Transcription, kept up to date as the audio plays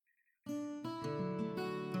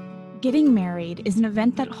Getting married is an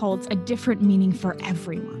event that holds a different meaning for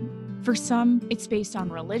everyone. For some, it's based on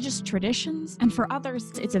religious traditions, and for others,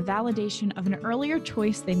 it's a validation of an earlier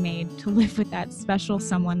choice they made to live with that special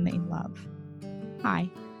someone they love. Hi,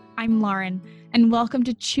 I'm Lauren, and welcome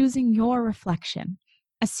to Choosing Your Reflection,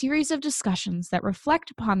 a series of discussions that reflect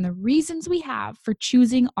upon the reasons we have for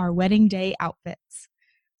choosing our wedding day outfits.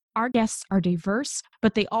 Our guests are diverse,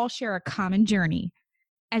 but they all share a common journey.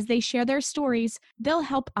 As they share their stories, they'll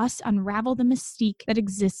help us unravel the mystique that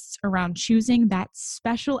exists around choosing that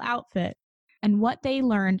special outfit and what they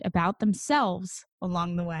learned about themselves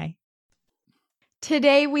along the way.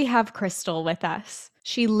 Today, we have Crystal with us.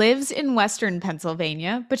 She lives in Western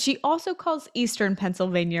Pennsylvania, but she also calls Eastern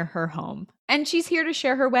Pennsylvania her home. And she's here to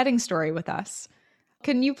share her wedding story with us.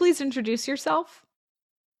 Can you please introduce yourself?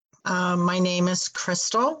 My name is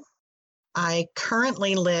Crystal. I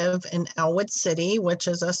currently live in Elwood City, which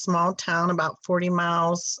is a small town about 40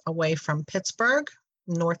 miles away from Pittsburgh,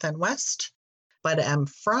 north and west, but I'm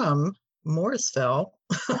from Mooresville.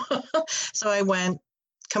 So I went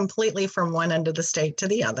completely from one end of the state to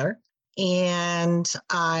the other. And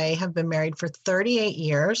I have been married for 38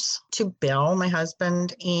 years to Bill, my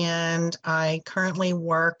husband, and I currently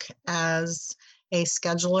work as a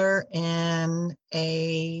scheduler in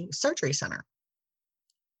a surgery center.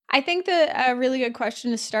 I think that a really good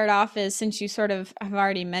question to start off is, since you sort of have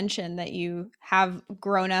already mentioned that you have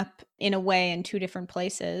grown up in a way in two different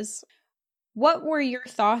places, what were your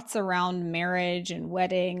thoughts around marriage and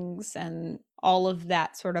weddings and all of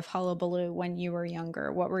that sort of hullabaloo when you were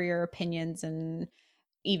younger? What were your opinions and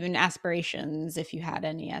even aspirations, if you had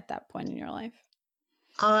any, at that point in your life?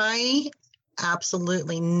 I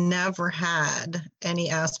absolutely never had any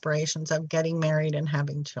aspirations of getting married and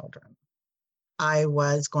having children. I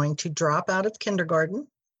was going to drop out of kindergarten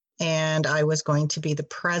and I was going to be the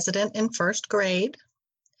president in first grade.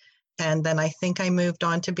 And then I think I moved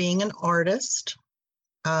on to being an artist.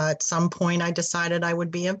 At some point, I decided I would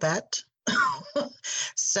be a vet.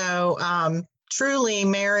 So truly,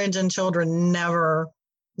 marriage and children never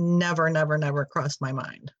crossed my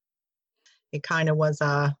mind. It kind of was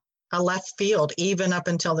a left field. Even up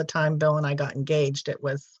until the time Bill and I got engaged, it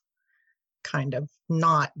was kind of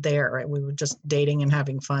not there. We were just dating and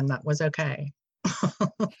having fun. That was okay.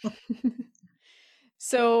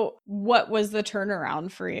 So what was the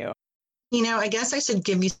turnaround for you? I guess I should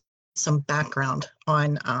give you some background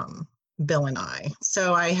on Bill and I.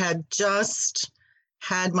 So I had just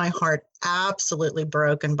had my heart absolutely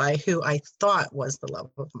broken by who I thought was the love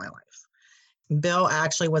of my life. Bill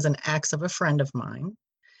actually was an ex of a friend of mine,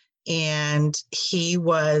 and he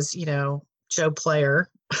was, Joe Player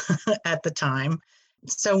at the time.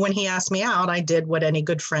 So when he asked me out, I did what any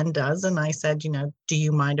good friend does. And I said, do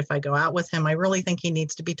you mind if I go out with him? I really think he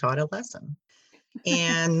needs to be taught a lesson.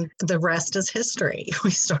 And the rest is history.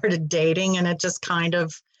 We started dating and it just kind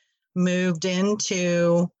of moved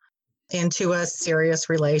into a serious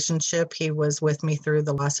relationship. He was with me through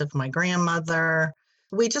the loss of my grandmother.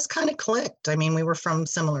 We just kind of clicked. I mean, we were from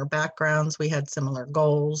similar backgrounds. We had similar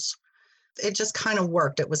goals. It just kind of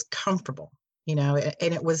worked. It was comfortable, and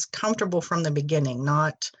it was comfortable from the beginning,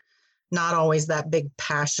 not always that big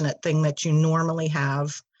passionate thing that you normally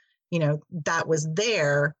have, that was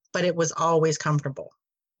there, but it was always comfortable.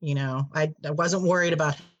 I wasn't worried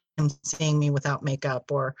about him seeing me without makeup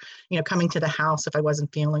or, coming to the house if I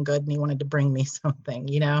wasn't feeling good and he wanted to bring me something,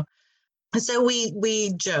 So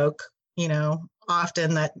we joke,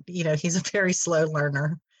 often that, he's a very slow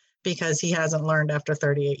learner because he hasn't learned after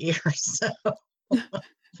 38 years.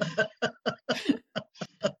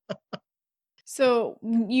 So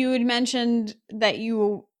you had mentioned that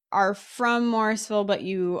you are from Morrisville, but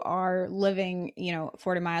you are living,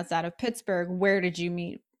 40 miles out of Pittsburgh. Where did you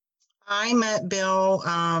meet? I met Bill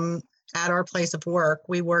at our place of work.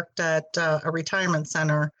 We worked at a retirement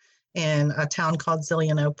center in a town called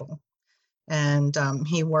Zelienople. And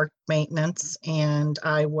he worked maintenance and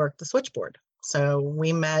I worked the switchboard. So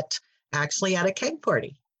we met actually at a keg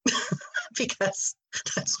party because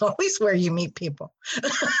that's always where you meet people.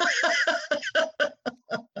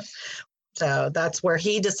 So that's where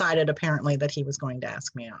he decided apparently that he was going to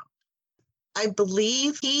ask me out. I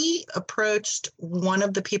believe he approached one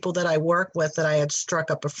of the people that I work with that I had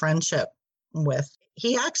struck up a friendship with.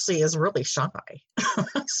 He actually is really shy.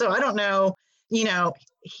 So I don't know,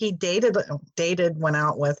 he dated, went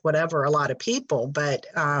out with whatever, a lot of people, but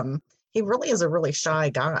he really is a really shy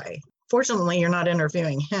guy. Fortunately, you're not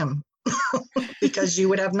interviewing him because you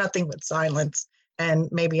would have nothing but silence and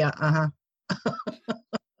maybe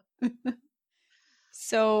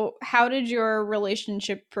So how did your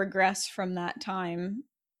relationship progress from that time?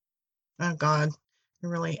 Oh God,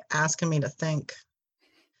 You're really asking me to think.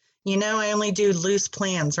 I only do loose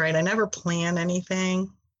plans, right? I never plan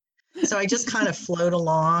anything. So I just kind of float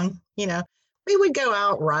along. We would go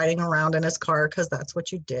out riding around in his car because that's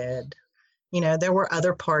what you did. There were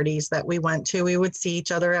other parties that we went to. We would see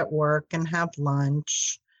each other at work and have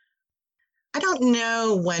lunch. I don't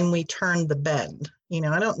know when we turned the bend.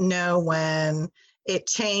 I don't know when it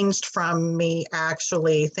changed from me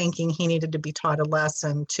actually thinking he needed to be taught a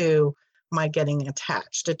lesson to my getting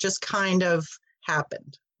attached. It just kind of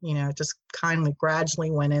happened. It just kind of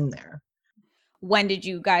gradually went in there. When did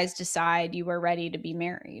you guys decide you were ready to be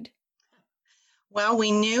married? Well,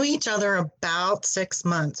 we knew each other about 6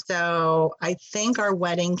 months. So I think our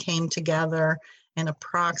wedding came together in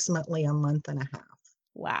approximately a month and a half.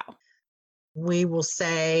 Wow. We will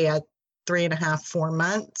say at 3.5, 4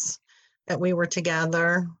 months that we were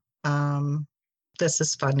together. This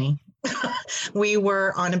is funny. We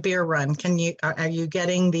were on a beer run. Are you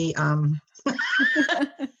getting the,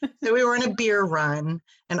 so we were on a beer run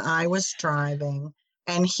and I was driving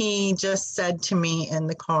and he just said to me in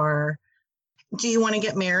the car, "Do you want to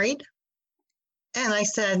get married?" And I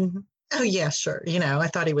said, "Oh yeah, sure." I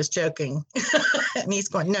thought he was joking. And he's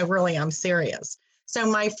going, "No, really, I'm serious." So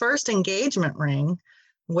my first engagement ring,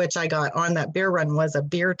 which I got on that beer run, was a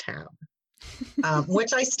beer tab,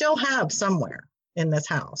 which I still have somewhere in this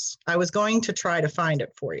house. I was going to try to find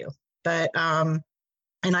it for you, but, and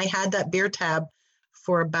I had that beer tab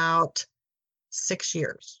for about 6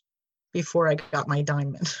 years before I got my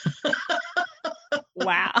diamond.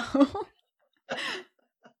 Wow.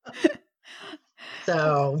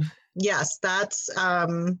 So yes, that's,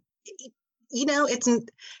 it's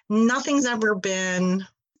nothing's ever been, I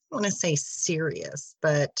want to say serious,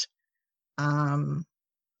 but,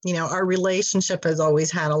 our relationship has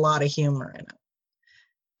always had a lot of humor in it.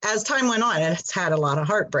 As time went on, it's had a lot of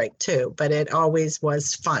heartbreak too, but it always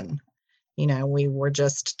was fun. We were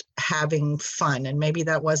just having fun, and maybe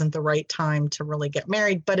that wasn't the right time to really get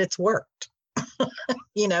married, but it's worked,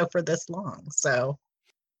 for this long. So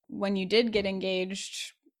when you did get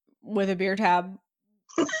engaged with a beer tab,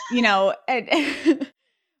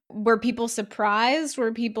 were people surprised?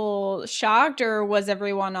 Were people shocked, or was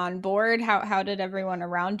everyone on board? How did everyone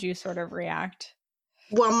around you sort of react?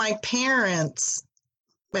 Well, my parents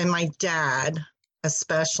and my dad,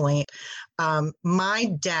 especially, my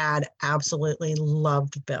dad absolutely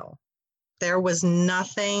loved Bill. There was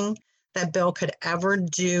nothing that Bill could ever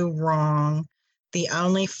do wrong. The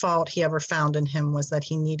only fault he ever found in him was that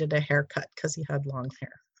he needed a haircut because he had long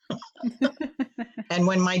hair. And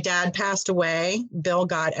when my dad passed away, Bill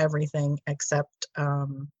got everything except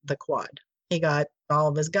the quad. He got all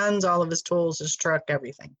of his guns, all of his tools, his truck,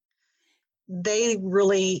 everything. They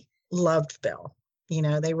really loved Bill.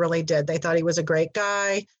 They really did. They thought he was a great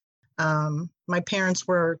guy. My parents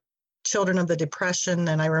were children of the Depression,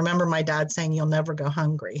 and I remember my dad saying, "You'll never go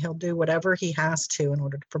hungry. He'll do whatever he has to in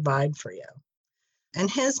order to provide for you." And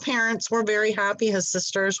his parents were very happy. His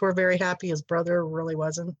sisters were very happy. His brother really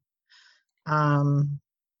wasn't.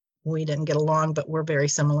 We didn't get along, but we're very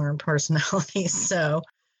similar in personalities. So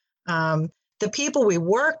the people we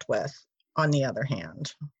worked with, on the other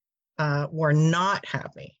hand, were not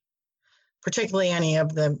happy, particularly any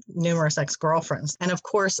of the numerous ex-girlfriends. And of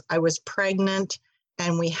course, I was pregnant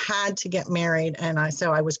and we had to get married. And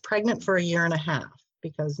so I was pregnant for 1.5 years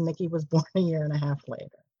because Nikki was born 1.5 years later.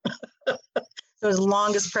 So it was the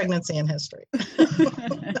longest pregnancy in history.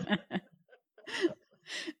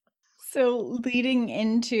 So leading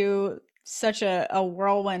into such a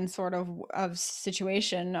whirlwind sort of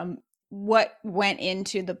situation, what went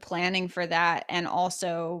into the planning for that? And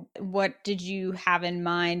also, what did you have in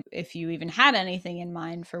mind, if you even had anything in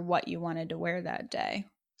mind, for what you wanted to wear that day?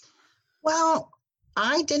 Well,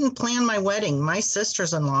 I didn't plan my wedding. My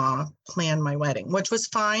sisters-in-law planned my wedding, which was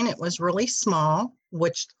fine. It was really small,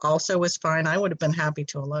 which also was fine. I would have been happy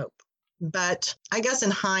to elope. But I guess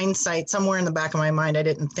in hindsight, somewhere in the back of my mind, I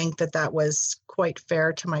didn't think that that was quite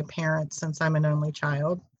fair to my parents since I'm an only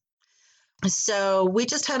child. So we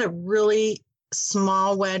just had a really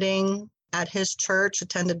small wedding at his church,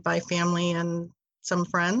 attended by family and some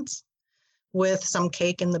friends, with some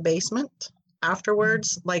cake in the basement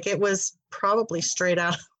afterwards. Like, it was probably straight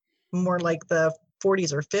out more like the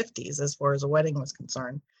 40s or 50s as far as a wedding was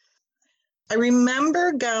concerned. I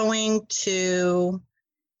remember going to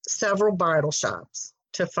several bridal shops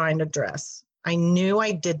to find a dress. I knew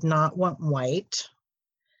I did not want white.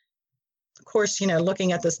 Of course,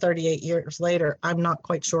 looking at this 38 years later, I'm not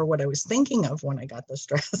quite sure what I was thinking of when I got this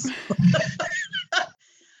dress.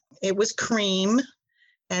 It was cream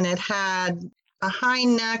and it had a high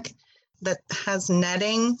neck that has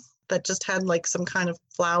netting that just had like some kind of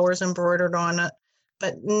flowers embroidered on it,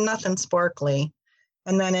 but nothing sparkly.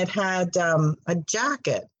 And then it had a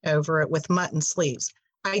jacket over it with mutton sleeves.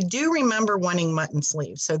 I do remember wanting mutton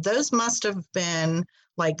sleeves. So those must have been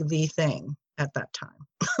like the thing at that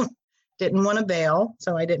time. Didn't want a veil,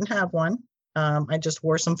 so I didn't have one. I just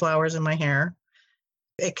wore some flowers in my hair.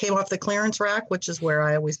 It came off the clearance rack, which is where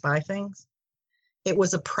I always buy things. It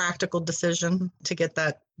was a practical decision to get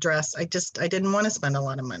that dress. I didn't want to spend a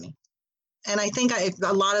lot of money. And I think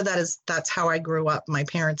a lot of that's how I grew up. My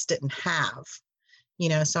parents didn't have,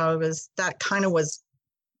 so that kind of was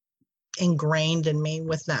ingrained in me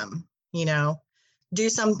with them, do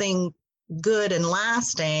something good and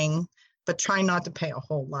lasting, but try not to pay a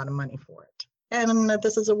whole lot of money for it. And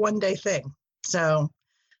this is a one-day thing. So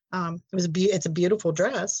it's a beautiful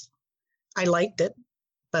dress. I liked it,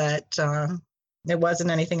 but it wasn't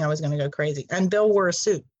anything I was going to go crazy. And Bill wore a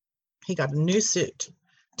suit. He got a new suit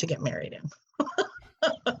to get married in.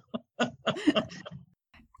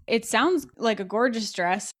 It sounds like a gorgeous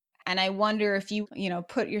dress. And I wonder if you,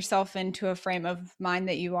 put yourself into a frame of mind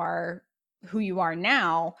that you are who you are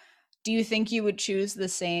now, do you think you would choose the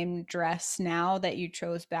same dress now that you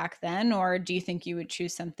chose back then? Or do you think you would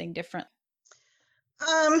choose something different?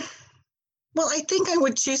 Well, I think I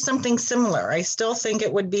would choose something similar. I still think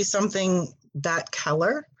it would be something that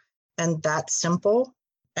color and that simple,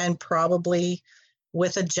 and probably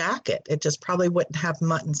with a jacket. It just probably wouldn't have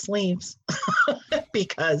mutton sleeves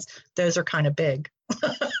because those are kind of big,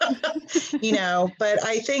 but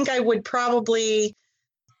I think I would probably,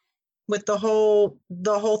 with the whole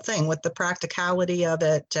thing, with the practicality of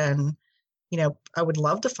it, and, I would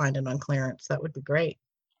love to find it on clearance. That would be great.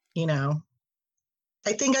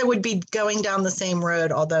 I think I would be going down the same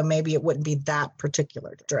road, although maybe it wouldn't be that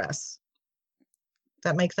particular dress.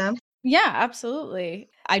 That make sense? Yeah, absolutely.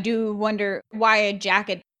 I do wonder why a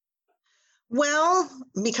jacket. Well,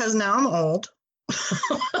 because now I'm old.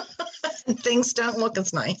 Things don't look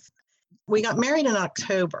as nice. We got married in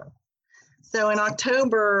October. So in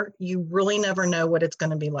October, you really never know what it's going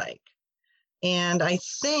to be like. And I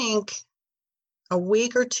think a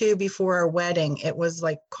week or two before our wedding, it was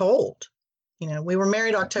like cold. We were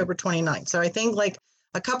married October 29th. So I think like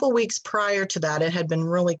a couple weeks prior to that, it had been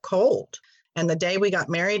really cold. And the day we got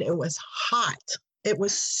married, it was hot. It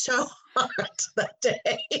was so hot that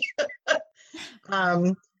day.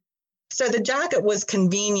 So the jacket was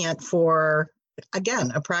convenient for,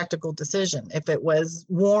 again, a practical decision. If it was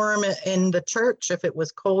warm in the church, if it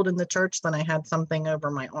was cold in the church, then I had something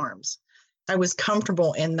over my arms. I was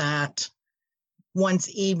comfortable in that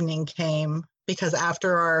once evening came, because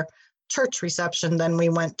after our church reception, then we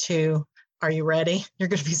went to, are you ready? You're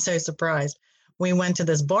going to be so surprised. We went to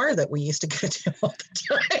this bar that we used to go to all the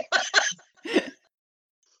time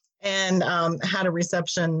and had a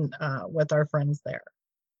reception with our friends there.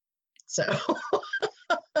 So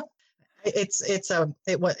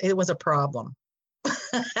it was a problem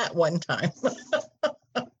at one time.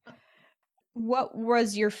 What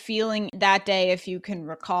was your feeling that day, if you can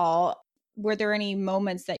recall? Were there any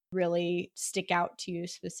moments that really stick out to you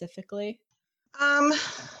specifically?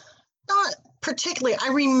 Not particularly. I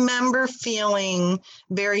remember feeling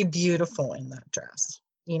very beautiful in that dress.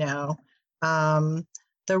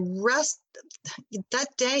 The rest, that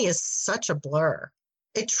day is such a blur.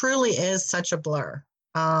 It truly is such a blur.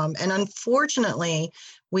 And unfortunately,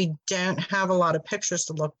 we don't have a lot of pictures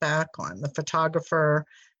to look back on. The photographer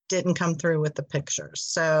didn't come through with the pictures.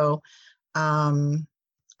 So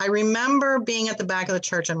I remember being at the back of the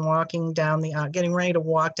church and walking down the aisle, getting ready to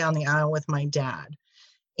walk down the aisle with my dad.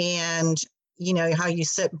 And how you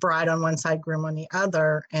sit bride on one side, groom on the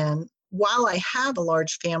other. And while I have a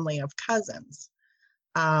large family of cousins,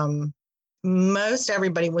 most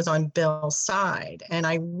everybody was on Bill's side. And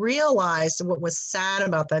I realized what was sad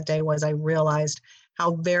about that day was I realized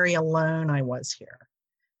how very alone I was here,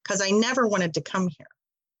 because I never wanted to come here.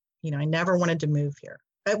 I never wanted to move here.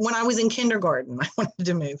 When I was in kindergarten, I wanted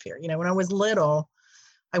to move here. When I was little,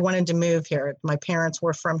 I wanted to move here. My parents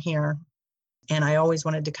were from here, and I always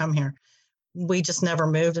wanted to come here. We just never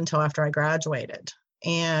moved until after I graduated.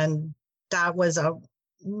 And that was a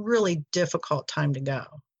really difficult time to go,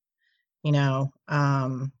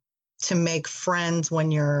 to make friends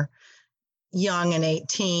when you're young and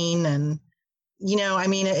 18. And,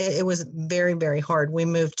 it was very, very hard. We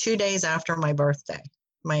moved 2 days after my birthday,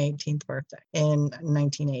 my 18th birthday in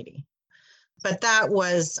 1980. But that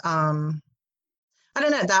was, I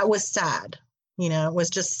don't know, that was sad. It was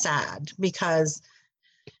just sad because,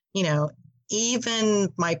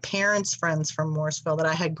 even my parents' friends from Morrisville that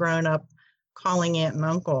I had grown up calling aunt and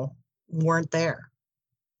uncle weren't there.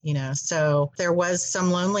 So there was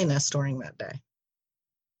some loneliness during that day.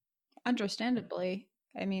 Understandably.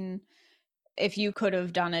 I mean, if you could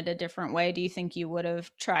have done it a different way, do you think you would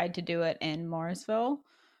have tried to do it in Morrisville?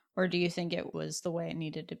 Or do you think it was the way it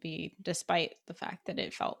needed to be, despite the fact that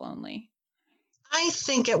it felt lonely? I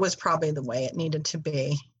think it was probably the way it needed to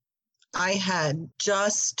be. I had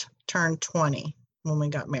just turned 20 when we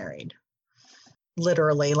got married.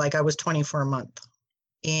 Literally, like I was 20 for a month.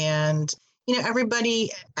 And,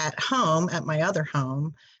 everybody at home, at my other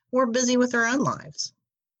home, were busy with their own lives,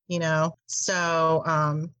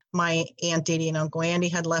 So my Aunt Dee Dee and Uncle Andy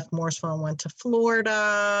had left Morrisville and went to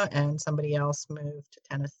Florida, and somebody else moved to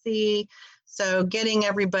Tennessee. So getting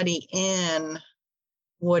everybody in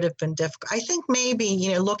would have been difficult. I think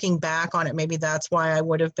maybe, looking back on it, maybe that's why I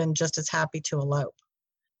would have been just as happy to elope.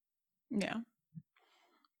 Yeah.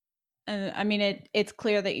 And I mean, it's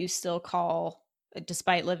clear that you still call,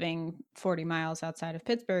 despite living 40 miles outside of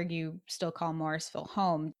Pittsburgh, you still call Morrisville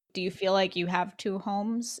home. Do you feel like you have two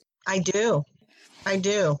homes? I do.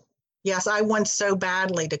 Yes, I want so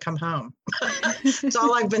badly to come home. It's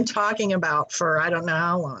all I've been talking about for I don't know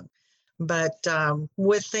how long. But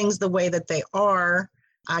with things the way that they are,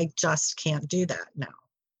 I just can't do that now.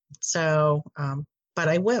 So, but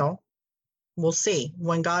I will. We'll see.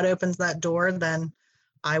 When God opens that door, then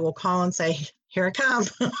I will call and say, here I come.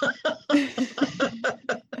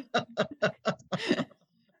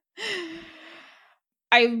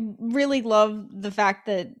 I really love the fact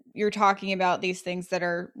that you're talking about these things that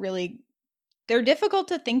are really, they're difficult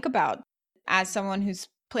to think about. As someone who's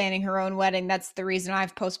planning her own wedding, that's the reason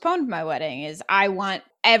I've postponed my wedding, is I want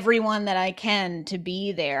everyone that I can to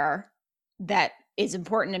be there that is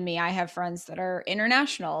important to me. I have friends that are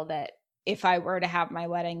international that if I were to have my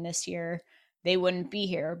wedding this year, they wouldn't be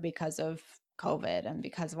here because of COVID and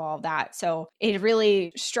because of all of that. So it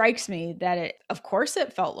really strikes me that of course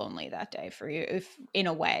it felt lonely that day for you, if in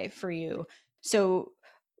a way for you. So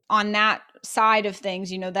on that side of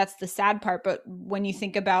things, that's the sad part. But when you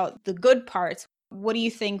think about the good parts, what do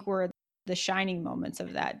you think were the shining moments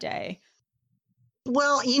of that day?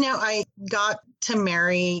 Well, I got to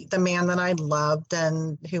marry the man that I loved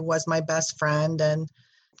and who was my best friend. And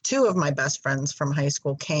two of my best friends from high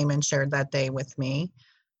school came and shared that day with me.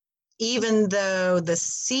 Even though the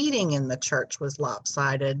seating in the church was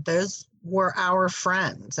lopsided, those were our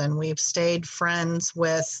friends. And we've stayed friends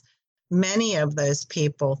with many of those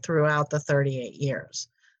people throughout the 38 years.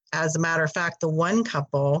 As a matter of fact, the one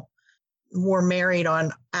couple were married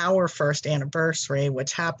on our first anniversary,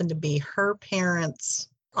 which happened to be her parents.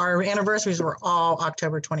 Our anniversaries were all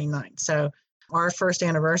October 29th. So our first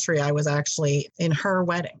anniversary, I was actually in her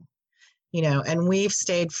wedding, and we've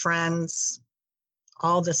stayed friends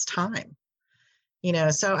all this time,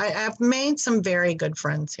 so I've made some very good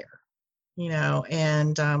friends here,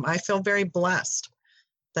 and I feel very blessed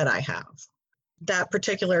that I have. That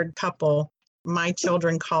particular couple, my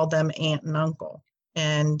children called them aunt and uncle.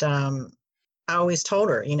 And I always told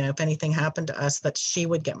her, if anything happened to us, that she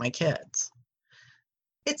would get my kids.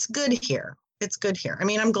 It's good here. I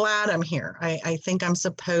mean, I'm glad I'm here. I think I'm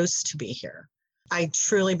supposed to be here. I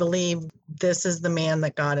truly believe this is the man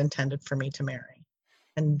that God intended for me to marry.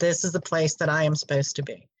 And this is the place that I am supposed to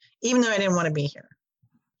be. Even though I didn't want to be here,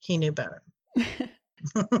 he knew better.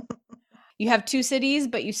 You have two cities,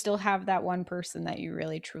 but you still have that one person that you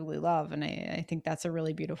really, truly love. And I think that's a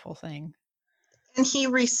really beautiful thing. And he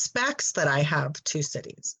respects that I have two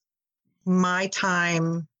cities. My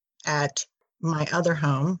time at my other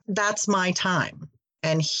home, that's my time.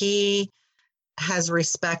 And he has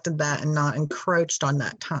respected that and not encroached on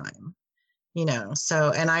that time,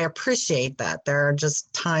 so, and I appreciate that. There are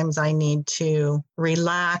just times I need to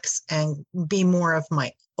relax and be more of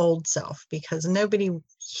my old self, because nobody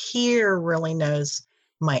here really knows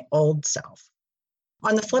my old self.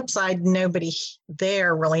 On the flip side, nobody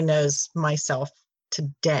there really knows myself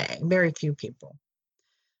today. Very few people.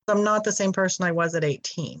 I'm not the same person I was at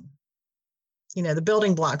 18. The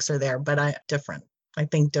building blocks are there, but I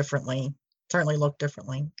think differently, certainly look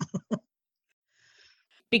differently.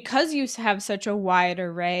 Because you have such a wide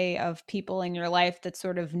array of people in your life that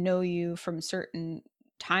sort of know you from certain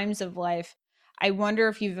times of life, I wonder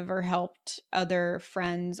if you've ever helped other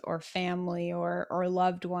friends or family or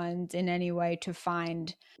loved ones in any way to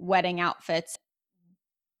find wedding outfits.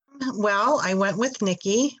 Well, I went with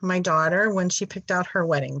Nikki, my daughter, when she picked out her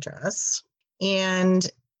wedding dress, and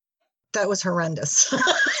that was horrendous.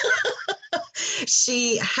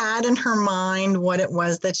 She had in her mind what it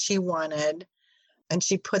was that she wanted, and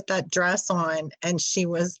she put that dress on, and she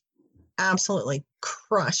was absolutely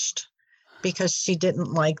crushed because she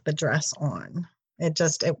didn't like the dress on.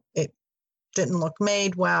 It didn't look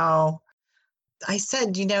made well. I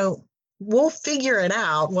said, we'll figure it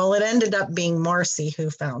out. Well, it ended up being Marcy who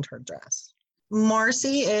found her dress.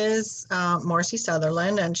 Marcy is Marcy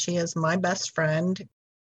Sutherland, and she is my best friend.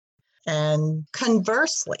 And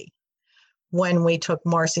conversely, when we took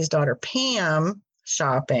Marcy's daughter Pam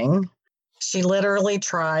shopping, she literally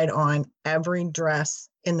tried on every dress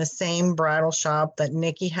in the same bridal shop that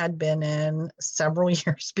Nikki had been in several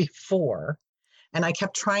years before. And I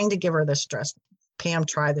kept trying to give her this dress. Pam,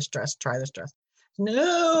 try this dress, try this dress.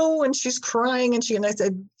 No, and she's crying, and I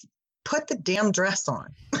said, put the damn dress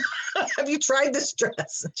on. Have you tried this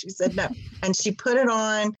dress? And she said no. And she put it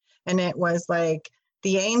on, and it was like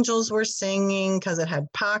the angels were singing because it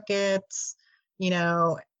had pockets,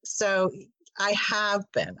 So I have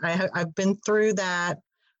been. I've been through that.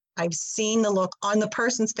 I've seen the look on the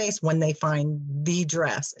person's face when they find the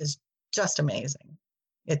dress is just amazing.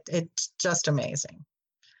 It's just amazing.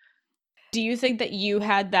 Do you think that you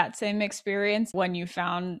had that same experience when you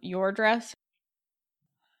found your dress?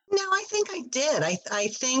 No, I think I did. I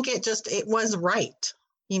think it was right.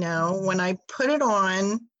 When I put it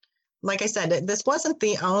on, like I said, this wasn't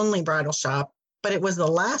the only bridal shop, but it was the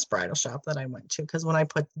last bridal shop that I went to, because when I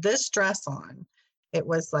put this dress on, it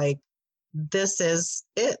was like, this is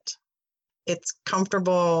it. It's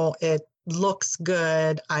comfortable. It looks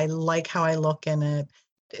good. I like how I look in it.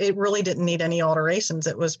 It really didn't need any alterations.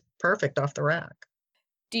 It was perfect off the rack.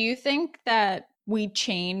 Do you think that we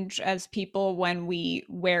change as people when we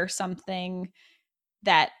wear something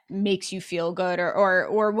that makes you feel good,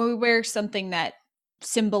 or when we wear something that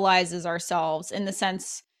symbolizes ourselves, in the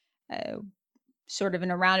sense, sort of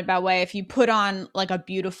in a roundabout way, if you put on like a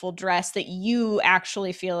beautiful dress that you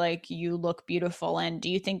actually feel like you look beautiful in, do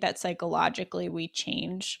you think that psychologically we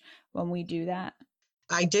change when we do that?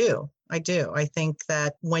 I do. I think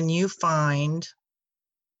that when you find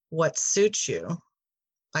what suits you,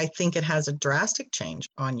 I think it has a drastic change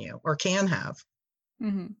on you, or can have.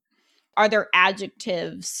 Mm-hmm. Are there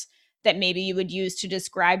adjectives that maybe you would use to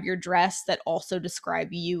describe your dress that also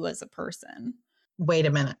describe you as a person? Wait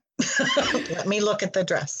a minute. Let me look at the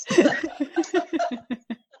dress.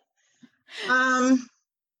 I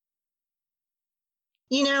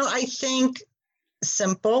think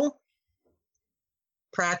simple,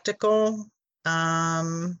 practical,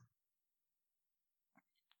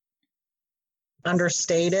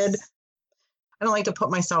 understated. I don't like to put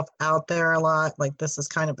myself out there a lot. Like, this is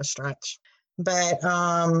kind of a stretch, but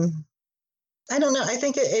I don't know. I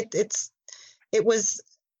think it was,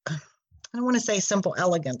 I don't want to say simple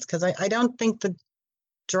elegance, because I don't think the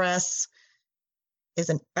dress is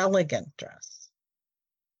an elegant dress.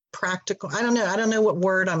 Practical. I don't know. I don't know what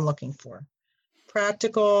word I'm looking for.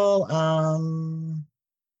 Practical,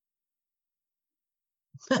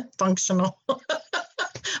 functional,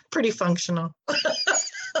 pretty functional.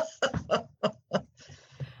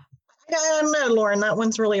 I don't know, Lauren, that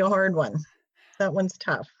one's really a hard one. That one's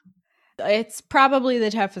tough. It's probably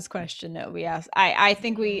the toughest question that we ask. I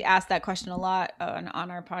think we ask that question a lot on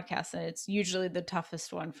our podcast, and it's usually the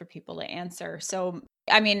toughest one for people to answer. So,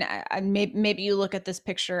 I mean, maybe you look at this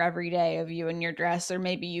picture every day of you in your dress, or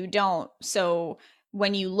maybe you don't. So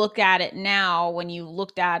when you look at it now, when you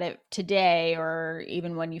looked at it today, or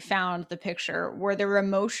even when you found the picture, were there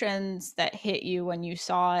emotions that hit you when you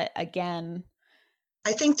saw it again?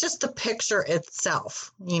 I think just the picture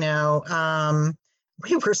itself, we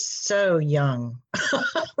were so young.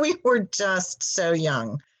 We were just so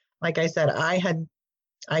young. Like I said,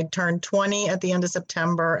 I turned 20 at the end of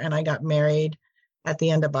September, and I got married at the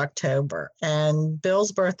end of October. And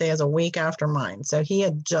Bill's birthday is a week after mine. So he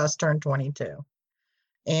had just turned 22.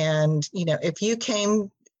 And, if you came,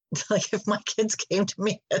 like if my kids came to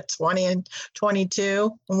me at 20 and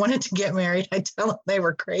 22 and wanted to get married, I'd tell them they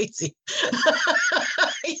were crazy.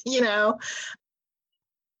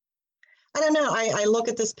 I don't know. I look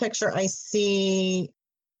at this picture, I see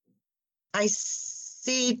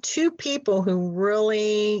two people who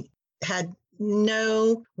really had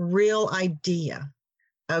no real idea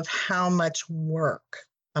of how much work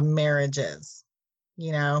a marriage is.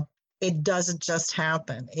 It doesn't just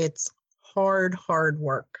happen. It's hard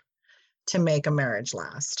work to make a marriage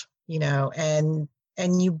last, and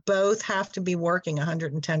you both have to be working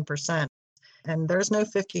 110%. And there's no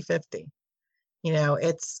 50-50.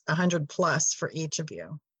 It's 100 plus for each of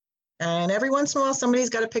you. And every once in a while, somebody's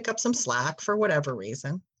got to pick up some slack for whatever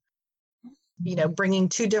reason. Bringing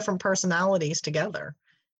two different personalities together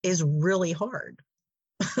is really hard.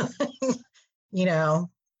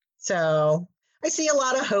 So I see a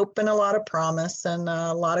lot of hope and a lot of promise and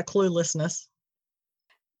a lot of cluelessness.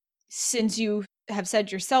 Since you have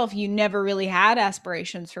said yourself, you never really had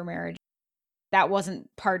aspirations for marriage. that wasn't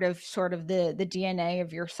part of sort of the DNA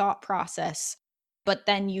of your thought process. But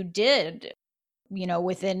then you did,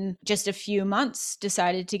 within just a few months,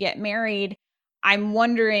 decided to get married. I'm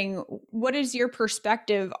wondering, what is your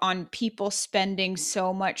perspective on people spending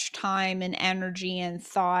so much time and energy and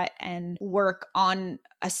thought and work on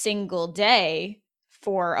a single day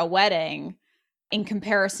for a wedding in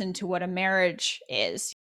comparison to what a marriage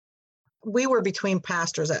is? We were between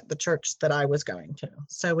pastors at the church that I was going to.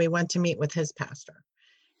 So we went to meet with his pastor.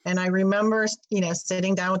 And I remember,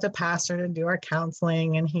 sitting down with the pastor to do our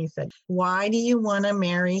counseling. And he said, "Why do you want to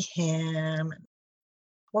marry him?"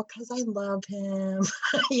 "Well, because I love him."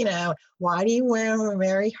 "Why do you want to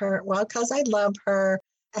marry her?" "Well, because I love her."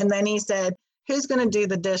 And then he said, "Who's going to do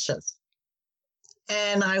the dishes?"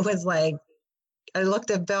 And I was like, I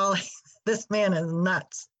looked at Bill, this man is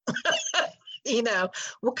nuts.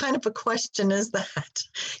 What kind of a question is that?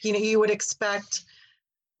 You would expect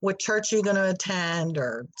what church you're going to attend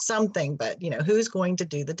or something, but who's going to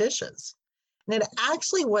do the dishes? And it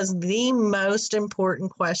actually was the most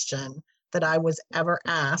important question that I was ever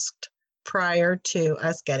asked prior to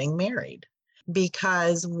us getting married,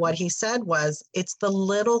 because what he said was, it's the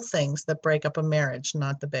little things that break up a marriage,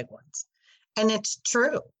 not the big ones. And it's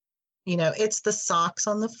true. It's the socks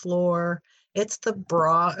on the floor. It's the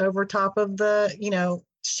bra over top of the,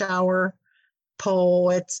 shower pole.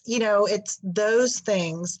 It's those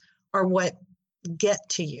things are what get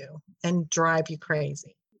to you and drive you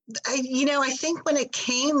crazy. I think when it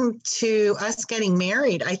came to us getting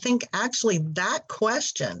married, I think actually that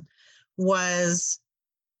question was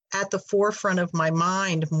at the forefront of my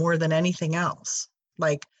mind more than anything else.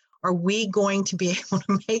 Like, are we going to be able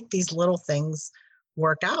to make these little things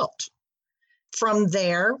work out? From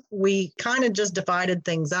there, we kind of just divided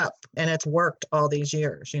things up, and it's worked all these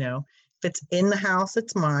years. If it's in the house,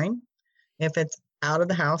 it's mine. If it's out of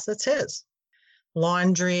the house, it's his.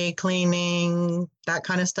 Laundry, cleaning, that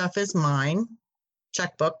kind of stuff is mine.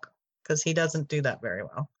 Checkbook, because he doesn't do that very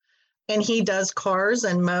well. And he does cars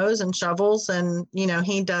and mows and shovels, and,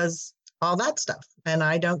 he does all that stuff. And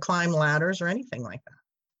I don't climb ladders or anything like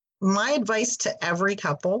that. My advice to every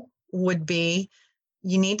couple would be,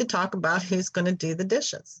 you need to talk about who's going to do the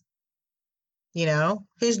dishes.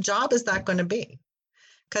 Whose job is that going to be?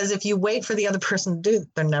 Because if you wait for the other person to do it,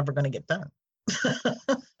 they're never going to get done.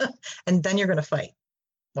 And then you're going to fight.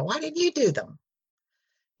 Well, why didn't you do them?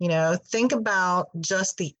 Think about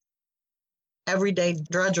just the everyday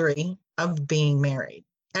drudgery of being married.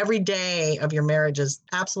 Every day of your marriage is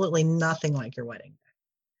absolutely nothing like your wedding day.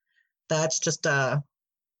 That's just a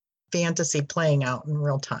fantasy playing out in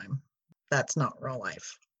real time. That's not real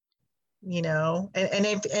life. And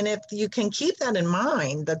if you can keep that in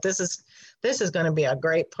mind, that this is going to be a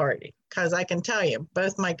great party, because I can tell you,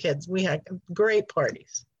 both my kids, we had great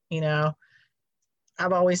parties.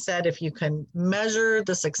 I've always said, if you can measure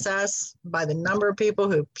the success by the number of people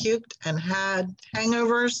who puked and had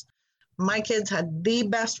hangovers, my kids had the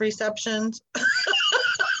best receptions.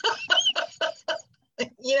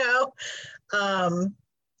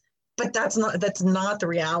 But that's not the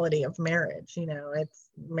reality of marriage.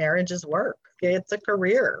 Marriage is work. It's a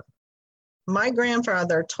career. My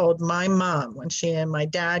grandfather told my mom when she and my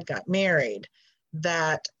dad got married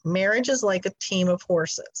that marriage is like a team of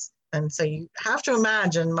horses. And so you have to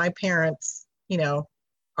imagine my parents,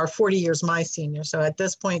 are 40 years my senior. So at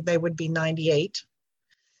this point, they would be 98.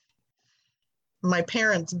 My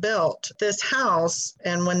parents built this house,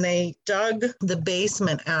 and when they dug the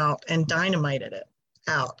basement out and dynamited it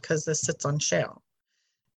out, because this sits on shale,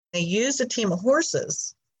 they used a team of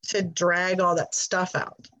horses to drag all that stuff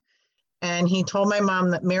out. And he told my mom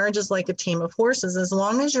that marriage is like a team of horses. As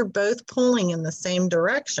long as you're both pulling in the same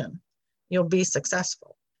direction, you'll be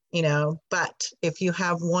successful. But if you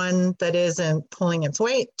have one that isn't pulling its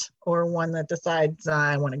weight, or one that decides,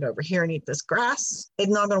 I want to go over here and eat this grass,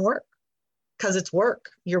 it's not going to work, because it's work.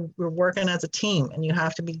 You're working as a team, and you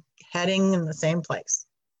have to be heading in the same place.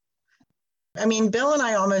 I mean, Bill and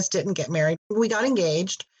I almost didn't get married. We got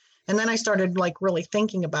engaged, and then I started really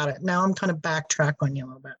thinking about it. Now I'm kind of backtrack on you a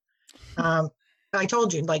little bit. I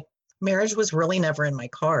told you, marriage was really never in my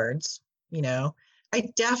cards. I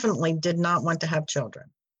definitely did not want to have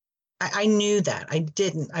children. I knew that. I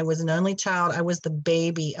didn't. I was an only child. I was the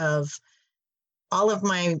baby of all of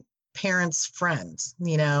my parents' friends.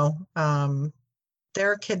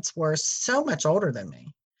 Their kids were so much older than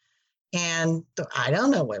me. And I don't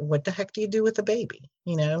know, what the heck do you do with a baby?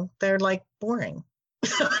 They're boring,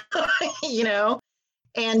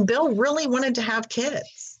 and Bill really wanted to have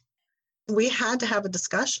kids. We had to have a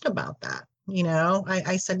discussion about that.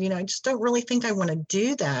 I said, I just don't really think I want to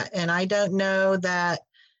do that. And I don't know that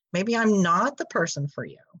maybe I'm not the person for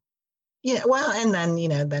you. Yeah. Well, and then,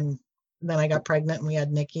 then I got pregnant and we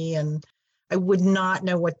had Nikki, and I would not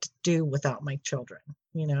know what to do without my children.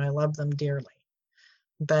 I love them dearly,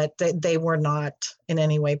 but they were not in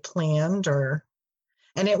any way planned,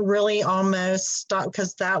 and it really almost stopped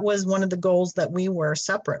because that was one of the goals that we were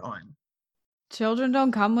separate on. Children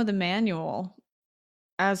don't come with a manual.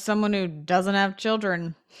 As someone who doesn't have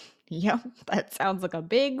children, yep, that sounds like a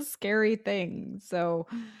big, scary thing. So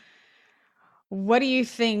what do you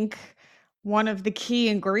think one of the key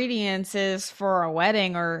ingredients is for a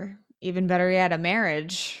wedding, or even better yet, a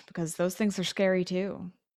marriage? Because those things are scary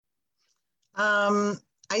too. I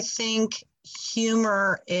think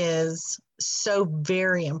humor is so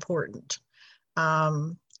very important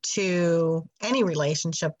to any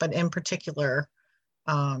relationship, but in particular,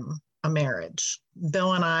 a marriage.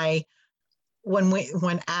 Bill and I,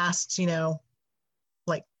 when asked,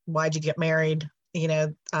 like, why'd you get married?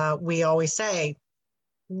 We always say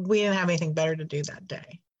we didn't have anything better to do that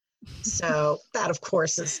day. So that, of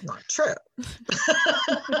course, is not true.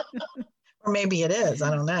 Or maybe it is.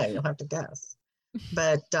 I don't know. You'll have to guess.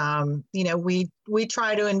 But, we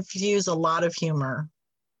try to infuse a lot of humor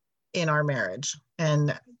in our marriage.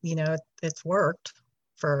 And, it's worked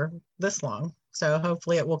for this long. So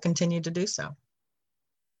hopefully it will continue to do so.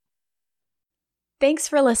 Thanks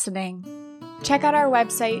for listening. Check out our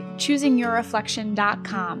website,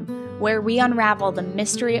 choosingyourreflection.com, where we unravel the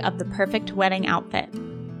mystery of the perfect wedding outfit.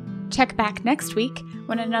 Check back next week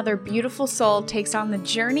when another beautiful soul takes on the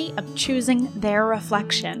journey of choosing their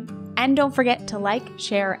reflection. And don't forget to like,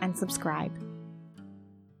 share, and subscribe.